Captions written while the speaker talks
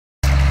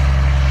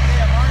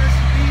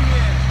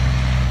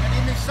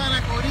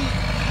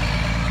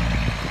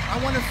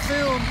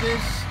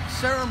this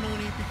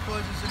ceremony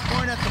because it's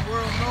important that the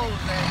world knows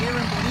that here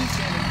in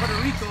Boriken, in Puerto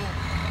Rico,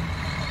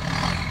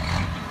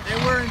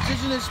 there were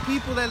indigenous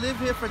people that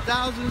lived here for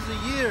thousands of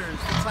years.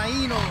 The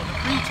Taino, the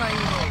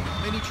pre-Taino,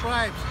 many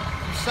tribes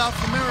from South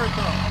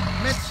America,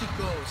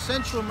 Mexico,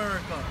 Central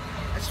America.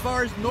 As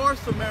far as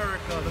North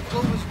America, the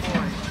Clovis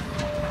boy,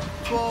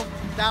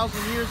 12,000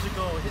 years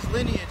ago, his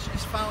lineage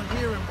is found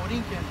here in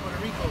Boriken, Puerto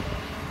Rico.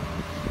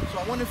 So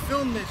I want to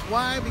film this.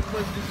 Why?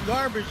 Because this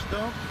garbage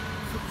dump,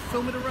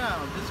 film it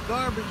around, this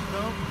garbage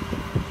dump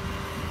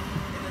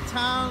in the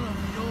town of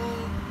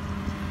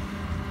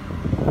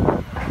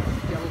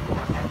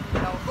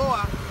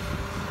Yabacoa,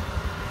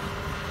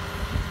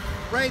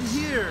 right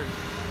here,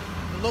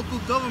 the local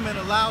government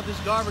allowed this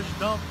garbage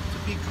dump to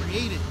be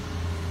created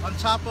on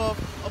top of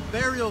a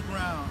burial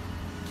ground.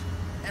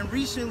 And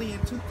recently in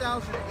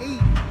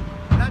 2008,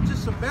 not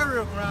just a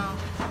burial ground,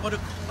 but a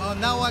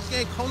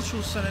Naguake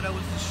cultural center that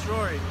was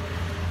destroyed.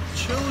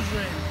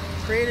 Children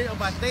created a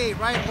Batey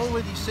right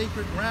over these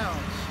sacred grounds.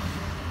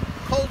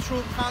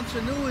 Cultural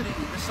continuity,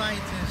 the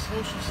scientists,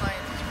 social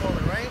scientists call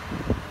it, right?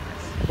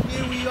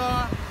 Here we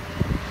are.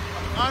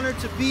 I'm honored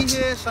to be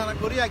here.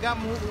 Sanakori, I got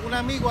un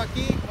amigo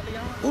aquí.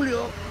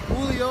 Julio,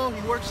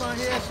 he works on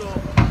here, so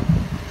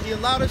he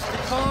allowed us to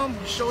come,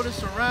 he showed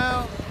us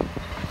around.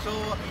 So,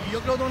 yo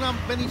creo que una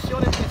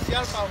bendición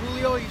especial para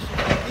Julio y su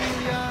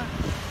familia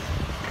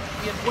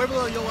y el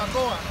pueblo de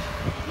Yabacoa.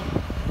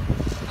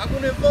 I'm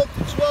going to invoke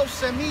the 12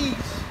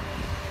 semis.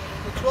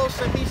 The 12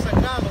 semis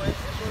sagrados,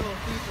 eso es lo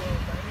tipo.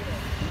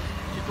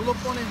 Si tú lo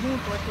pones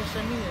junto, estos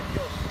semillas,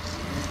 Dios.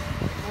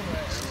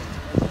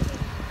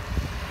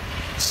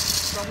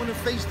 So I'm going to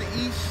face the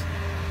east,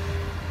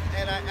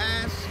 and I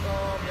ask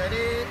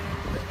Yarey,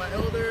 as my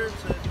elder,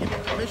 to give me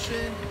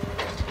permission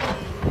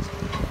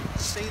to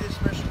say this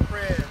special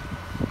prayer.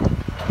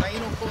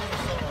 Taino calling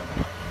song.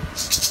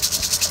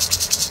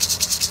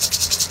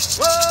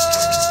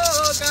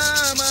 Oh,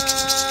 Kama,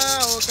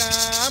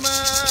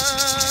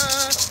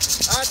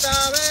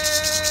 Atabe,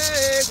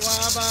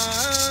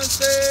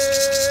 Guabance.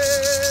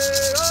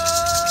 Oh,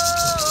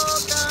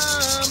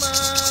 Kama,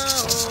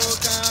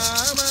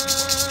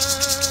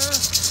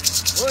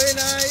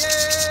 Buenaye.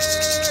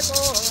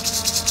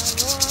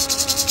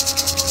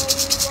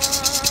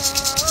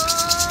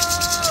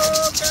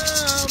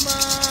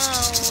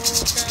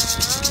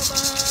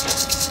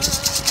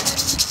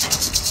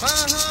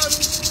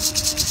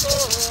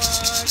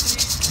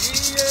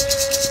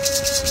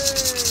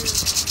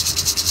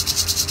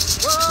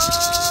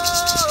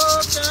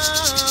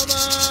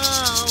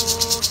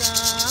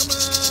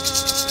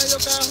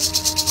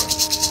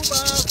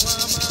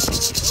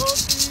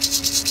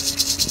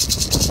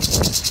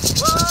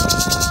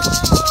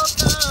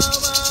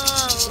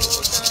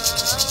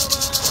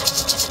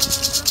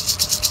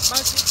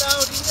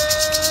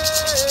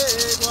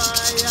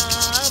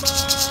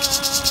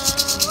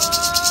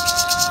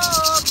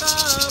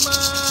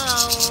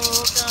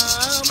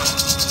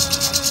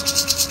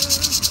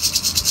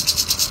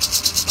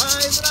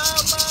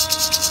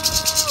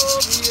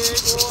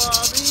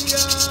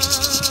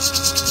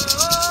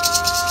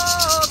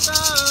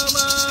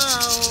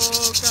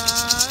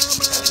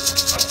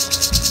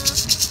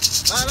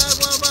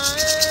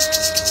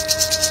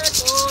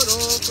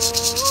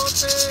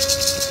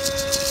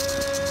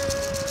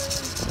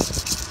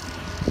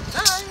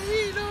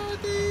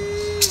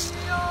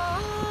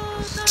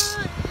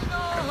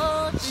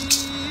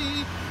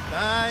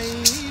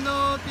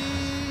 Taino ti,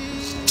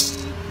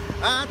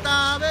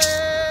 atabe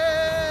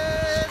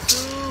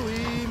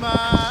suima.